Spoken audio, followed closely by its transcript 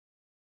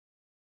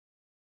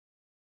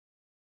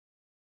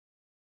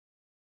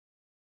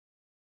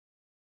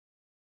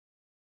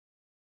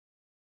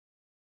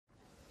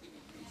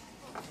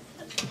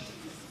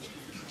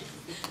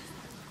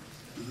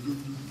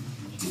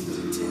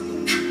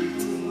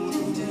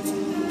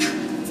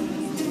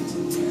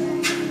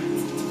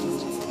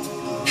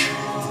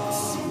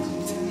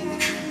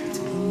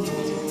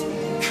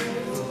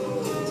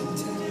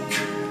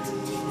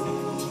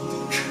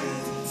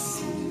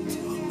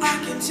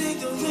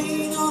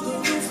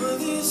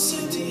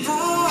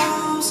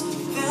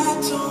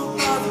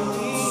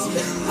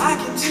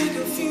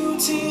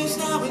tears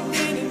now and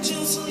then and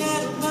just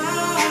let them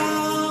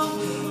out.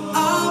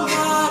 I'm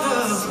not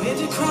afraid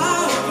to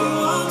cry every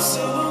once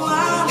in a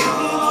while.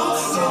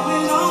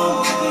 Moving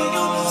on,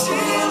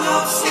 still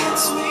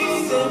upsets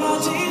me. There are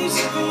days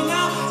living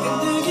out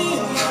and again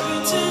I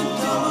pretend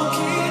I'm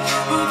okay,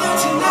 but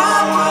that's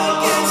not what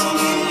gets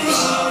me.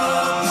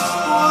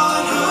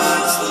 What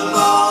hurts the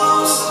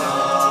most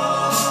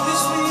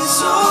is being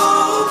so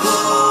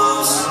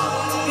close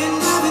and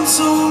having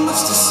so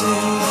much to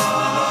say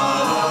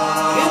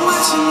and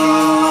watching you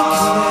walk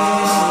away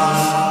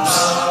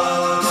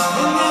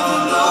and never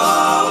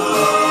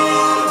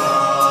knowing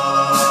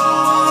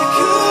what I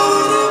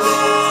could have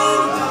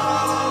been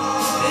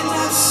and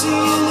not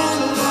seeing that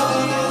love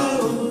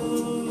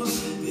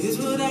you is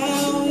what I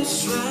was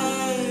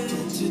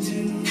trying to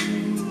do.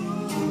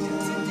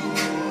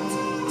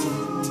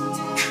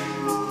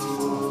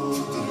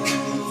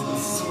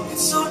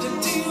 It's hard to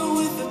deal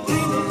with the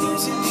pain of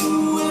losing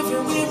you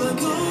everywhere I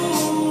go,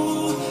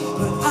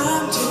 but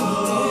I'm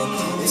doing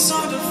it. It's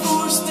hard to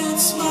force that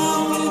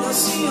smile when I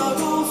see our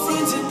old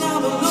friends and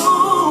I'm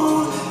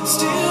alone.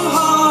 Still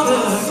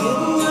harder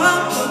getting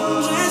up,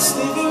 undressed,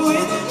 living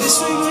with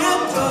this regret,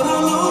 but I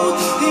know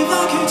if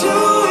I could do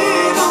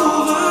it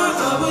over,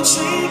 I would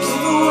trade,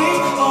 give away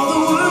all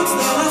the words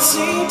that I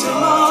say to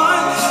my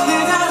heart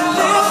that I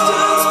left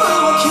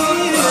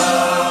unspoken.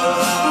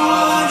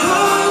 What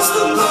hurts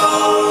the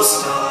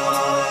most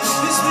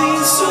is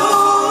being so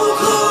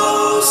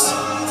close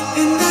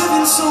and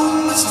having so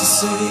much to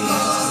say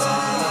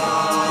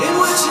and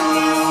watching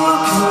you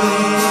walk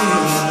away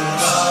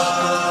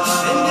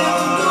and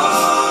never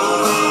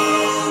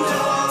knowing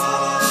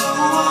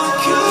what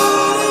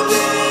could have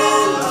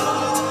been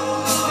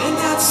and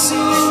not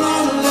seeing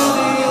that love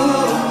you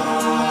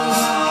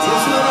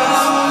is what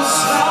I was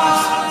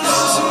trying to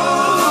do.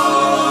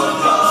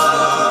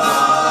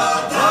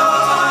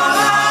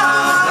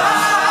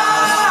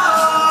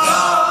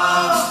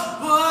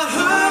 What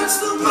hurts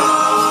the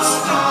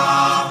most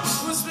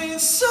was being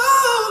so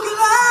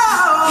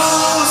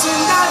close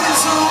and having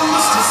so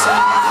much to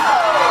say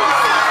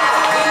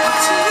and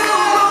watching you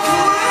walk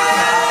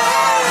away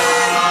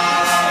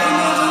and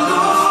never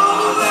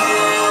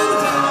knowing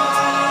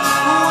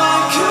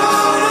what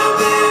could have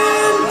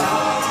been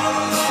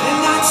and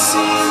not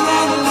seeing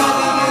that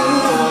loving you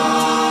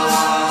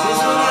is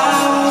what I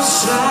was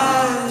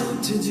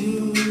trying to do.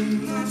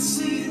 Not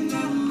seeing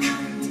that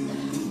loving you,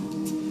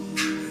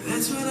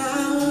 that's what I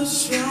was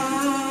trying